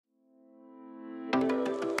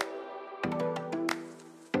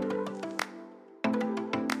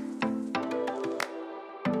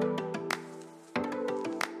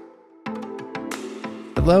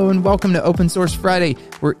Hello and welcome to Open Source Friday,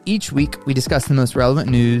 where each week we discuss the most relevant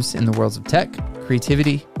news in the worlds of tech,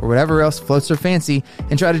 creativity, or whatever else floats our fancy,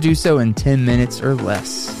 and try to do so in 10 minutes or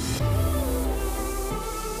less.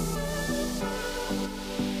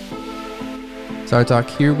 Sorry Talk,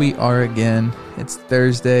 here we are again. It's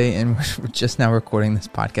Thursday and we're just now recording this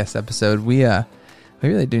podcast episode. We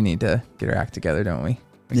really do need to get our act together, don't we?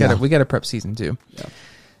 We got to prep season 2. Yeah.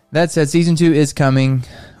 That said, season 2 is coming,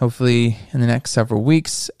 hopefully in the next several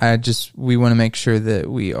weeks. We want to make sure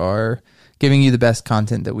that we are giving you the best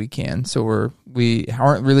content that we can. So we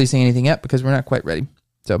aren't releasing anything yet because we're not quite ready.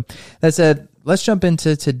 So that said, let's jump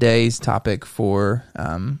into today's topic for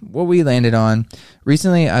what we landed on.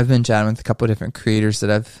 Recently, I've been chatting with a couple of different creators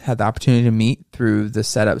that I've had the opportunity to meet through the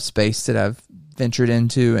setup space that I've ventured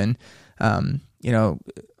into. And,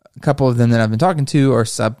 a couple of them that I've been talking to are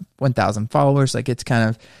sub 1,000 followers. Like, it's kind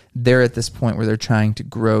of, they're at this point where they're trying to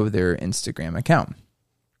grow their Instagram account.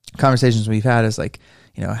 Conversations we've had is like,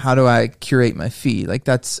 how do I curate my feed? Like,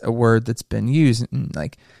 that's a word that's been used. And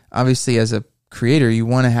like, obviously as a creator, you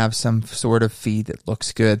want to have some sort of feed that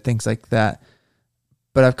looks good, things like that.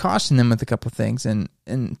 But I've cautioned them with a couple of things. And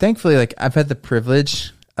thankfully, like, I've had the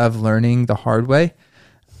privilege of learning the hard way.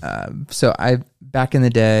 So back in the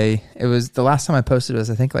day, it was the last time I posted was,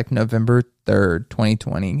 I think, like November 3rd,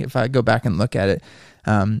 2020. If I go back and look at it,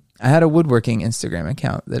 I had a woodworking Instagram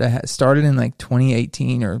account that I had started in like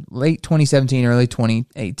 2018 or late 2017, early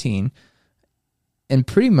 2018. And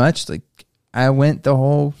pretty much like I went the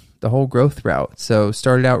whole growth route. So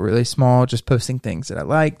started out really small, just posting things that I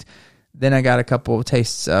liked. Then I got a couple of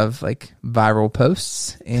tastes of like viral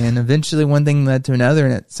posts, and eventually one thing led to another.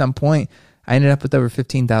 And at some point I ended up with over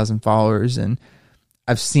 15,000 followers, and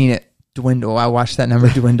I've seen it dwindle. I watched that number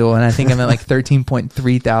dwindle, and I think I'm at like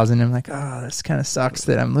 13.3 thousand. I'm like, oh, this kind of sucks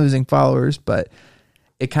that I'm losing followers, but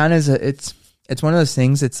it kind of is. It's one of those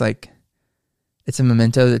things. It's like, it's a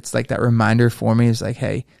memento. It's like that reminder for me. It's like,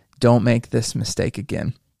 hey, don't make this mistake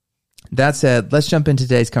again. That said, let's jump into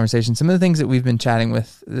today's conversation. Some of the things that I've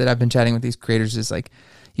been chatting with these creators is like,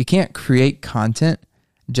 you can't create content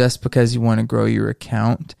just because you want to grow your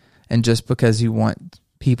account and just because you want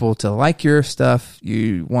people to like your stuff.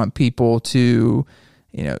 You want people to,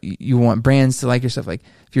 you want brands to like your stuff. Like,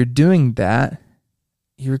 if you're doing that,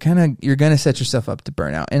 you're going to set yourself up to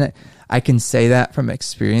burn out. And I can say that from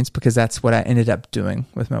experience because that's what I ended up doing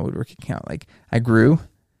with my woodworking account. Like, I grew,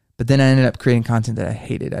 but then I ended up creating content that I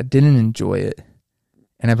hated. I didn't enjoy it,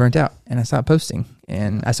 and I burnt out, and I stopped posting,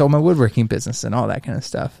 and I sold my woodworking business and all that kind of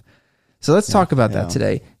stuff. So let's talk about that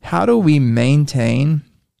today. How do we maintain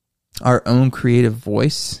our own creative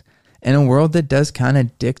voice in a world that does kind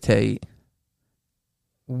of dictate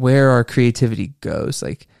where our creativity goes?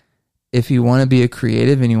 Like, if you want to be a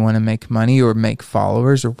creative and you want to make money or make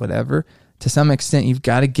followers or whatever, to some extent, you've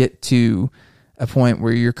got to get to a point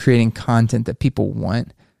where you're creating content that people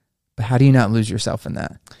want. But how do you not lose yourself in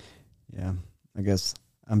that? Yeah, I guess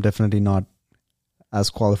I'm definitely not as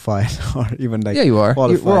qualified or even like, you are.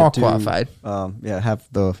 We're all qualified. Have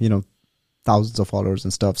the, thousands of followers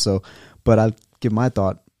and stuff. So, but I'll give my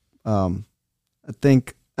thought. I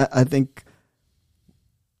think I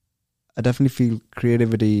definitely feel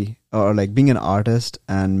creativity, or like being an artist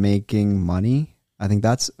and making money, I think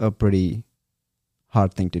that's a pretty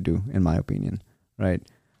hard thing to do, in my opinion. Right.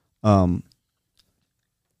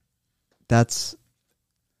 That's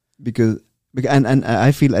because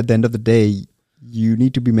I feel at the end of the day, you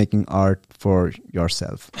need to be making art for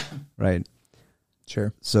yourself. Right.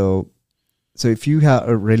 Sure. So if you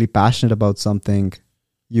are really passionate about something,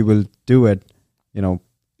 you will do it,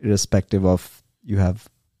 irrespective of you have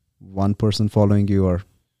one person following you or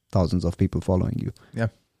thousands of people following you. Yeah.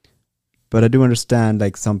 But I do understand,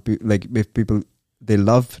 like, some people, like, if people, they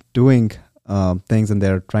love doing things and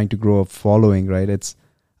they're trying to grow a following, right?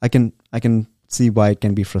 I can see why it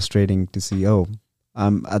can be frustrating to see,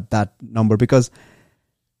 I'm at that number, because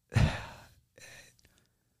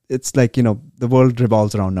it's like, the world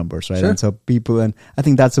revolves around numbers, right? Sure. And so people, and I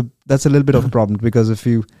think that's a little bit of a problem, because if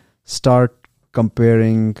you start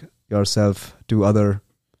comparing yourself to other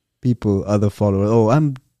people, other followers,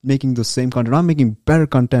 I'm making the same content, I'm making better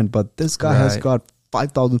content, but this guy has got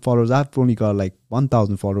 5,000 followers, I've only got like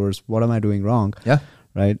 1,000 followers. What am I doing wrong? Yeah.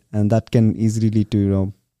 Right. And that can easily lead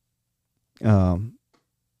to,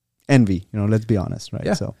 envy, let's be honest, right?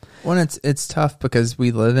 Yeah. So, well, it's tough because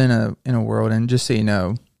we live in a world, and just so you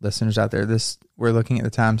know, listeners out there, we're looking at the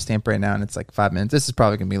timestamp right now, and it's like 5 minutes. This is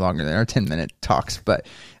probably going to be longer than our 10-minute talks, but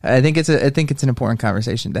I think it's an important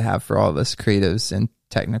conversation to have for all of us creatives and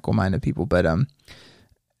technical minded people. But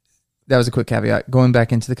that was a quick caveat. Going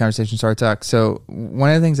back into the conversation, Star Talk. So one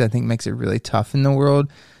of the things I think makes it really tough in the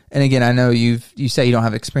world, and again, I know you say you don't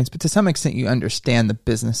have experience, but to some extent you understand the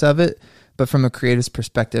business of it. But from a creative's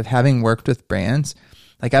perspective, having worked with brands,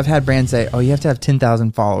 like I've had brands say, oh, you have to have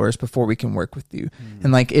 10,000 followers before we can work with you.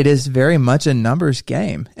 And like, it is very much a numbers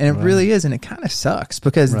game, and it really is. And it kind of sucks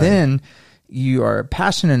because then you are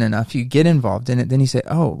passionate enough, you get involved in it. Then you say,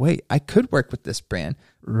 oh, wait, I could work with this brand,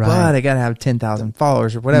 but I got to have 10,000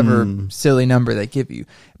 followers or whatever silly number they give you.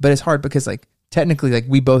 But it's hard because like, technically, like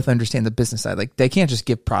we both understand the business side. Like they can't just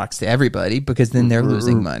give products to everybody because then they're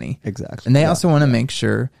losing money. Exactly. And they also want to make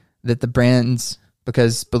sure that the brands,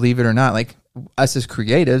 because believe it or not, like us as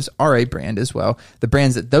creatives are a brand as well. The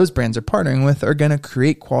brands that those brands are partnering with are going to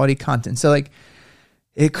create quality content. So like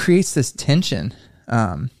it creates this tension.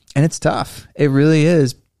 And it's tough. It really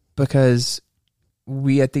is, because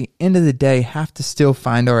we, at the end of the day, have to still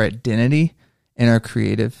find our identity in our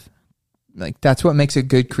creative. Like that's what makes a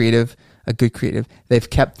good creative. They've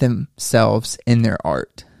kept themselves in their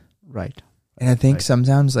art. Right. And I think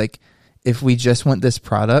sometimes like if we just want this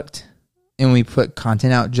product and we put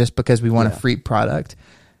content out just because we want a free product,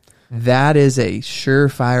 that is a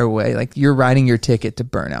surefire way. Like you're writing your ticket to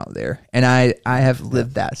burnout there. And I have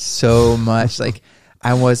lived that so much. Like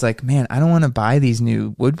I was like, man, I don't want to buy these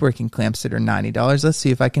new woodworking clamps that are $90. Let's see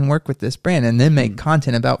if I can work with this brand and then make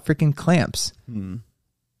content about freaking clamps.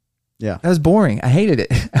 Yeah. That was boring. I hated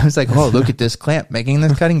it. I was like, oh, look at this clamp making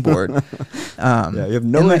this cutting board. You have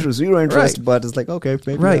no interest, zero interest, but it's like, okay.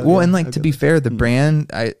 Maybe well, and like, to be fair, the brand,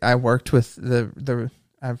 I worked with the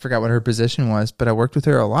I forgot what her position was, but I worked with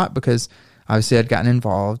her a lot because obviously I'd gotten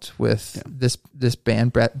involved with this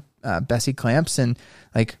band, Bessie Clamps, and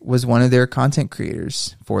like was one of their content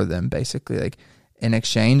creators for them, basically. Like in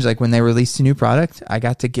exchange, like when they released a new product, I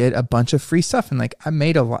got to get a bunch of free stuff. And like I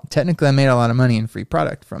made a lot of money in free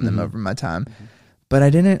product from them over my time. But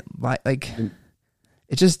I didn't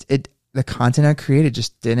the content I created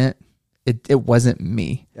just didn't, it wasn't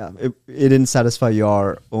me. Yeah. It didn't satisfy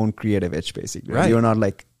your own creative itch, basically. Right. You're not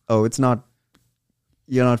like,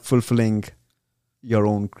 you're not fulfilling your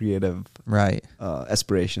own creative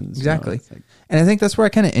aspirations. Exactly. You know? Like, and I think that's where I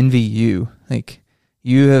kind of envy you. Like,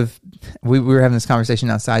 we were having this conversation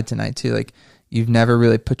outside tonight too. Like you've never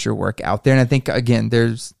really put your work out there. And I think again,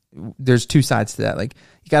 there's two sides to that. Like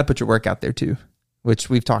you got to put your work out there too, which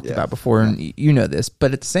we've talked about before. And you know this,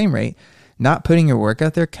 but at the same rate, not putting your work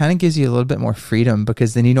out there kind of gives you a little bit more freedom,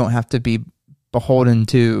 because then you don't have to be beholden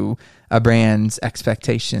to a brand's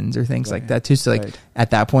expectations or things like that too. So like at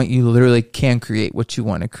that point, you literally can create what you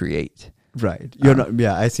want to create. Right. You're not,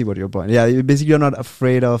 I see what your point. Yeah. Basically you're not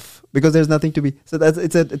afraid of, because there's nothing to be, so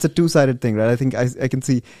it's a two-sided thing, right? I think I can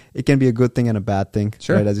see it can be a good thing and a bad thing.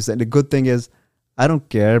 Sure. Right. As you said, the good thing is I don't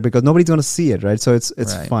care because nobody's going to see it. Right. So it's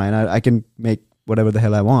fine. I can make whatever the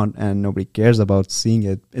hell I want and nobody cares about seeing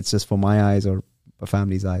it. It's just for my eyes or a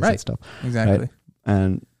family's eyes and stuff. Exactly. Right?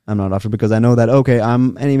 And I'm not after, because I know that, okay,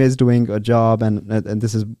 I'm anyways doing a job and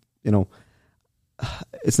this is,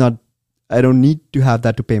 it's not, I don't need to have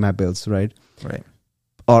that to pay my bills, right? Right.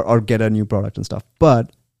 Or get a new product and stuff. But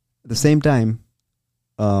at the same time,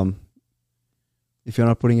 if you're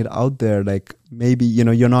not putting it out there, like maybe,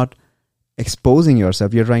 you're not exposing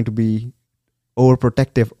yourself. You're trying to be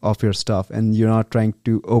overprotective of your stuff, and you're not trying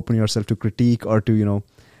to open yourself to critique or to,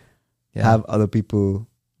 have other people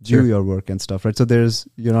do your work and stuff, right? So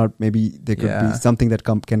maybe there could be something that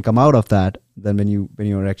can come out of that than when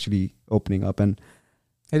you're actually opening up. And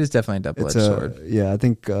it is definitely a double-edged sword. Yeah, I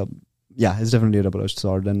think, it's definitely a double-edged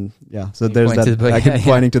sword. And so there's that. I keep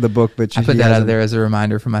pointing to the book, which I put that out there as a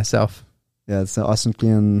reminder for myself. Yeah, it's the Austin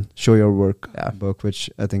Kleon Show Your Work book, which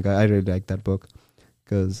I think I really like that book.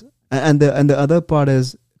 And the other part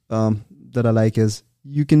is that I like is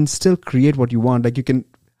you can still create what you want. Like you can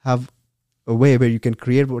have a way where you can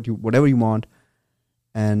create whatever you want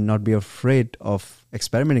and not be afraid of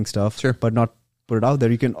experimenting stuff, but not put it out there.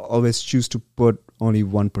 You can always choose to put only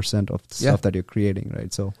 1% of the stuff that you're creating,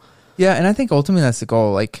 right? So and I think ultimately that's the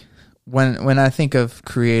goal. Like when I think of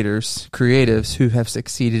creatives who have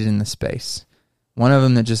succeeded in the space, one of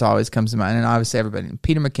them that just always comes to mind, and obviously everybody,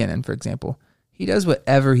 Peter McKinnon, for example, he does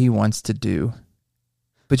whatever he wants to do.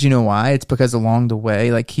 But you know why? It's because along the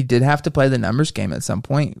way, like he did have to play the numbers game at some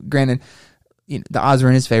point. Granted, the odds were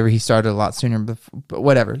in his favor. He started a lot sooner, but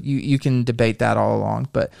whatever. You can debate that all along.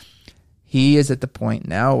 But he is at the point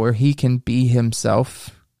now where he can be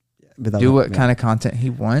himself, do what kind of content he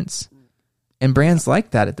wants. And brands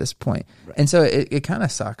like that at this point. Right. And so it kind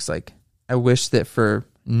of sucks. Like I wish that for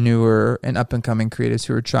newer and up and coming creatives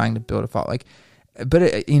who are trying to build a following, but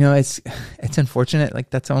it's unfortunate. Like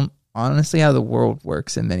that's honestly how the world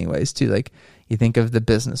works in many ways too. Like you think of the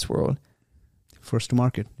business world. First to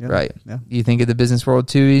market. Yeah. Right. Yeah. You think of the business world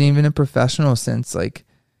too, and even in professional sense, like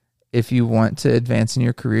if you want to advance in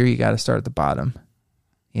your career, you got to start at the bottom,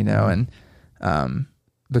 you know, and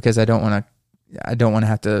because I don't want to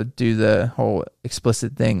have to do the whole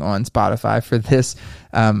explicit thing on Spotify for this.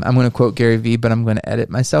 I'm going to quote Gary Vee, but I'm going to edit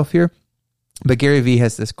myself here. But Gary Vee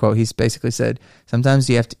has this quote. He's basically said, sometimes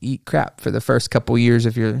you have to eat crap for the first couple years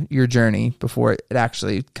of your journey before it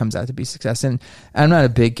actually comes out to be success. And I'm not a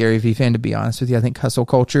big Gary Vee fan, to be honest with you. I think hustle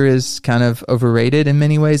culture is kind of overrated in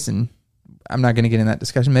many ways, and I'm not going to get in that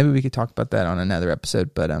discussion. Maybe we could talk about that on another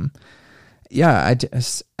episode. But yeah,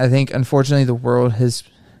 I think unfortunately the world has,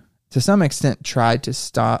 to some extent, tried to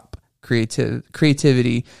stop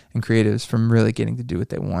creativity and creatives from really getting to do what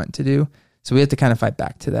they want to do. So we have to kind of fight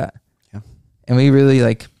back to that. And we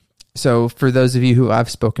really so for those of you who I've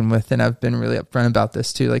spoken with, and I've been really upfront about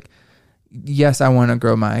this too, like, yes, I want to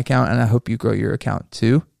grow my account and I hope you grow your account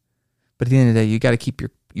too. But at the end of the day, you got to keep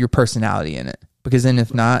your personality in it, because then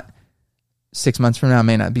if not, 6 months from now, I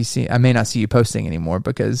may not see you posting anymore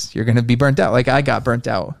because you're going to be burnt out. Like I got burnt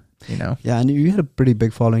out, you know? Yeah. And you had a pretty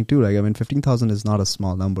big following too. Like, I mean, 15,000 is not a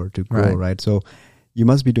small number to grow, right? So you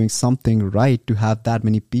must be doing something right to have that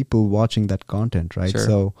many people watching that content, right? Sure.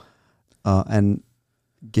 So, and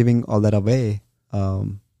giving all that away,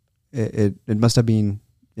 it must have been,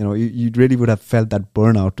 you know, you really would have felt that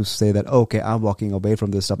burnout to say that, okay, I'm walking away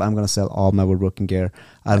from this stuff. I'm going to sell all my woodworking gear.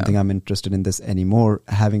 I don't think I'm interested in this anymore.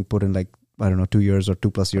 Having put in 2 years or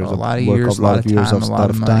 2+ years a lot of work, years, a lot of years, time, a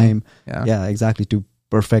lot of time. Yeah, exactly. To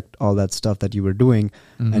perfect all that stuff that you were doing.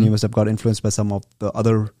 Mm-hmm. And you must have got influenced by some of the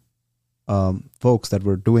other folks that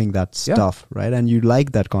were doing that stuff, right? And you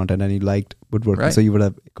liked that content and you liked woodworking, so you would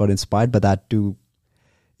have got inspired by that to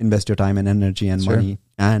invest your time and energy and money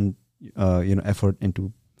and effort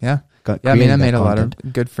into I mean, I made a lot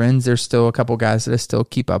of good friends. There's still a couple guys that I still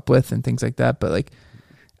keep up with and things like that, but like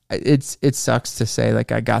it sucks to say,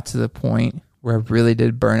 like, I got to the point where I really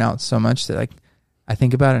did burn out so much that, like, I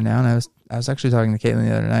think about it now, and I was actually talking to Caitlin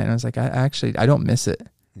the other night, and I was like, I don't miss it.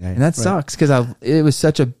 And that sucks, because it was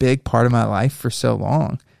such a big part of my life for so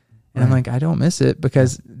long. And I'm like, I don't miss it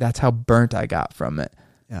because that's how burnt I got from it.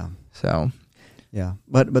 Yeah. So. Yeah.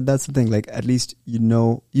 But that's the thing. Like, at least, you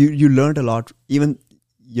learned a lot. Even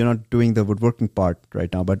you're not doing the woodworking part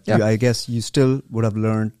right now, but I guess you still would have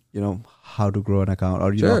learned, how to grow an account,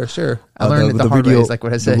 or, Sure. I learned the hard way, is like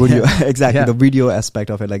what I said. Video, exactly. The video aspect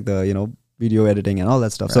of it, like the, video editing and all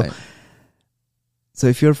that stuff. Right. So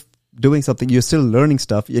if you're doing something, you're still learning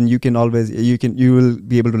stuff, and you will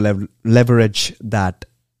be able to leverage that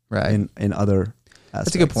in other aspects.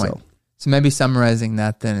 That's a good point. So maybe summarizing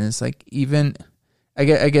that then is, like, even I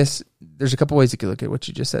guess there's a couple ways you could look at what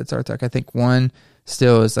you just said, Sarthak. I think one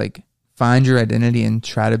still is, like, find your identity and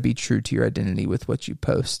try to be true to your identity with what you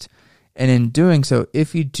post. And in doing so,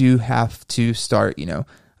 if you do have to start,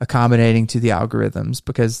 accommodating to the algorithms,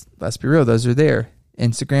 because let's be real, those are there.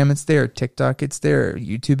 Instagram, it's there. TikTok, it's there.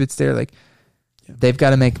 YouTube, it's there. Like, they've got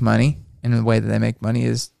to make money. And the way that they make money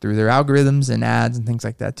is through their algorithms and ads and things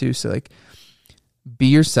like that too. So, like, be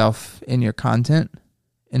yourself in your content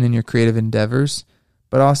and in your creative endeavors,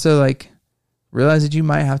 but also, like, realize that you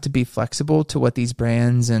might have to be flexible to what these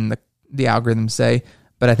brands and the algorithms say.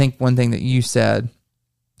 But I think one thing that you said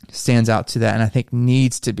stands out to that, and I think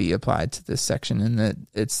needs to be applied to this section, and that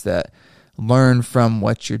it's that learn from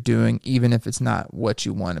what you're doing, even if it's not what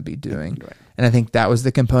you want to be doing. Right. And I think that was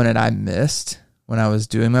the component I missed when I was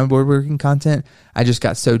doing my woodworking content. I just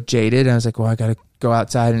got so jaded, and I was like, well, I got to go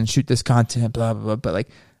outside and shoot this content, blah, blah, blah. But, like,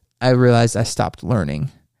 I realized I stopped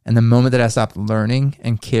learning. And the moment that I stopped learning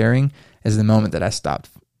and caring is the moment that I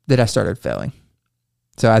started failing.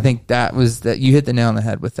 So I think that you hit the nail on the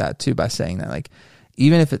head with that too, by saying that, like,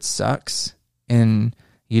 even if it sucks and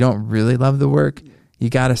you don't really love the work, you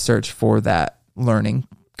got to search for that learning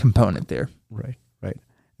component there. Right.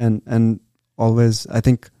 And always, I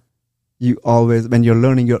think when you're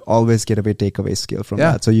learning, you'll always get a takeaway skill from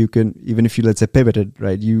that. So you can, even if you, let's say, pivoted,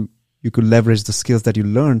 right, you could leverage the skills that you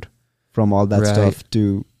learned from all that stuff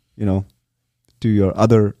to, to your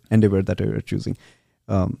other endeavor that you're choosing.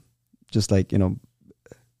 Just like,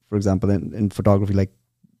 for example, in photography, like,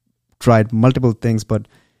 tried multiple things, but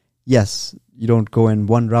yes, you don't go in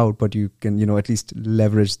one route, but you can, at least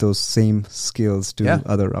leverage those same skills to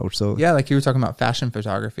other routes. So like you were talking about fashion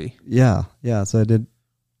photography. Yeah. So I did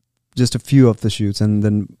just a few of the shoots, and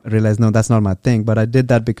then realized, no, that's not my thing. But I did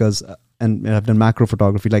that because, and I've done macro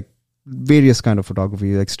photography, like various kind of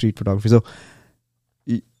photography, like street photography. So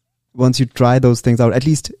once you try those things out, at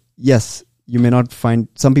least, yes, you may not find,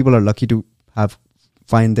 some people are lucky to have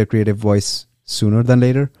find their creative voice sooner than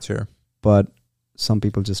later. Sure. But some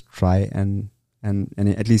people just try and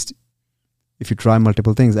at least if you try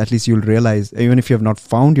multiple things, at least you'll realize, even if you have not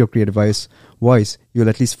found your creative voice, you'll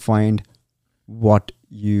at least find what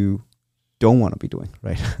you don't want to be doing,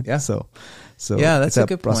 right? Yeah. So yeah, that's it's a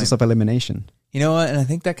good process point. of elimination. You know what? And I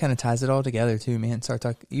think that kind of ties it all together too, man.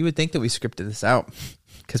 StarTalk. You would think that we scripted this out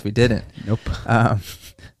because we didn't. Nope.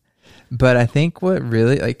 But I think what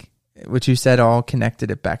really, like what you said, all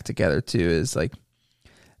connected it back together too, is like,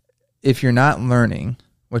 if you're not learning,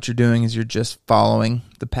 what you're doing is you're just following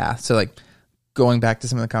the path. So like going back to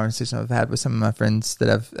some of the conversations I've had with some of my friends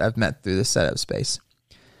that I've met through the setup space.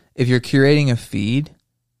 If you're curating a feed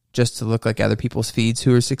just to look like other people's feeds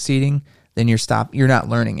who are succeeding, then you're not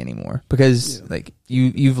learning anymore, because like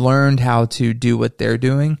you've learned how to do what they're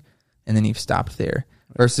doing and then you've stopped there.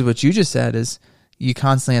 Versus what you just said is you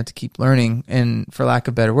constantly have to keep learning, and for lack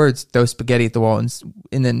of better words, throw spaghetti at the wall,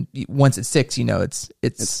 and then once it sticks, you know it's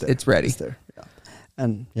ready. It's there. Yeah.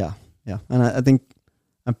 And and I think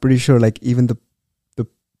I'm pretty sure like even the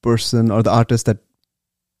person or the artist that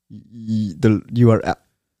you are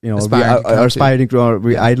aspiring to or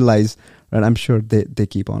we idolize, right? I'm sure they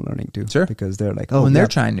keep on learning too. Sure. Because they're like, when they're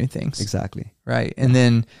trying new things. Exactly. Right. And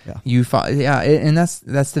then you follow, and that's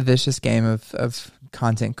the vicious game of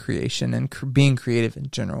content creation and being creative in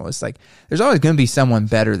general. It's like there's always going to be someone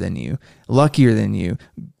better than you, luckier than you,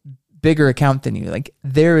 bigger account than you. Like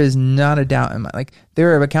there is not a doubt in my, like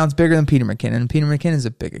there are accounts bigger than Peter McKinnon, and Peter McKinnon is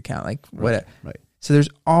a big account. Like what? Right. So there's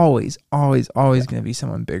always going to be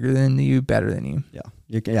someone bigger than you, better than you. Yeah.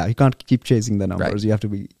 You can't keep chasing the numbers. Right. You have to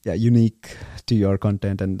be unique to your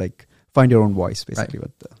content and like find your own voice basically.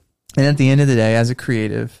 Right. And at the end of the day, as a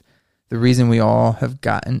creative, the reason we all have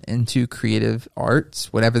gotten into creative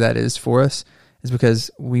arts, whatever that is for us, is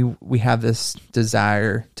because we have this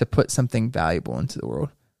desire to put something valuable into the world.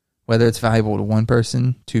 Whether it's valuable to one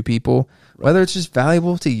person, two people, whether it's just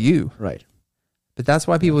valuable to you. Right. But that's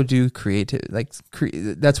why people do creative,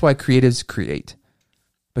 that's why creatives create,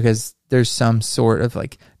 because there's some sort of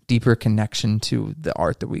like deeper connection to the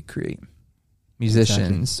art that we create.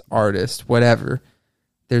 Musicians, artists, whatever.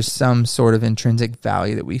 There's some sort of intrinsic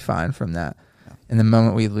value that we find from that. Yeah. And the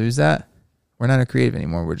moment we lose that, we're not a creative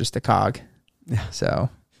anymore. We're just a cog. Yeah. So,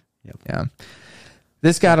 yeah.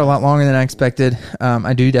 This got a lot longer than I expected.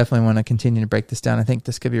 I do definitely want to continue to break this down. I think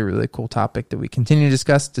this could be a really cool topic that we continue to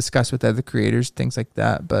discuss with other creators, things like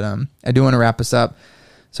that. But I do want to wrap us up.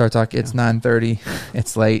 StarTalk, it's 9:30.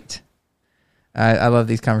 It's late. I love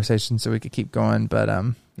these conversations, so we could keep going. But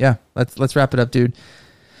let's wrap it up, dude.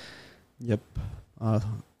 Yep. All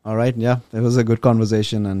right. Yeah, it was a good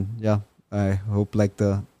conversation, and I hope like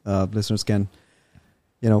the listeners can,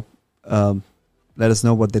 let us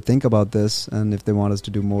know what they think about this, and if they want us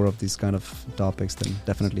to do more of these kind of topics, then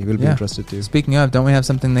definitely we'll be interested too. Speaking of, don't we have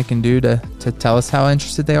something they can do to tell us how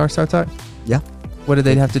interested they are, StarTalk? Yeah. What do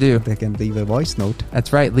they have to do? They can leave a voice note.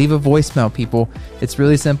 That's right. Leave a voicemail, people. It's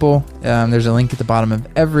really simple. There's a link at the bottom of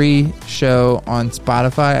every show on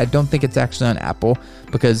Spotify. I don't think it's actually on Apple,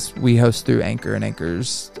 because we host through Anchor, and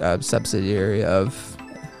Anchor's subsidiary of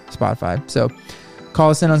Spotify. So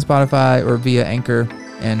call us in on Spotify or via Anchor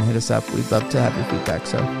and hit us up. We'd love to have your feedback.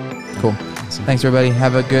 So cool. Awesome. Thanks, everybody.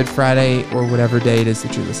 Have a good Friday or whatever day it is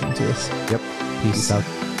that you're listening to us. Yep. Peace out.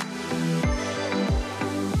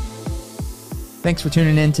 Thanks for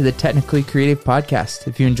tuning in to the Technically Creative Podcast.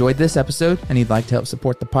 If you enjoyed this episode and you'd like to help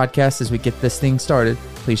support the podcast as we get this thing started,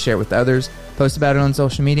 please share it with others, post about it on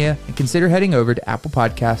social media, and consider heading over to Apple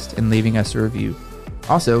Podcasts and leaving us a review.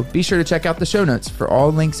 Also, be sure to check out the show notes for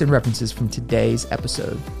all links and references from today's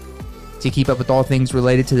episode. To keep up with all things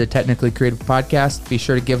related to the Technically Creative Podcast, be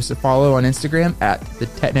sure to give us a follow on Instagram at the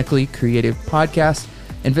Technically Creative Podcast,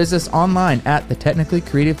 and visit us online at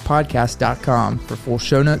thetechnicallycreativepodcast.com for full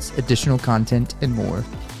show notes, additional content, and more.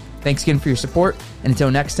 Thanks again for your support, and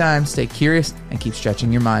until next time, stay curious and keep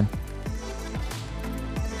stretching your mind.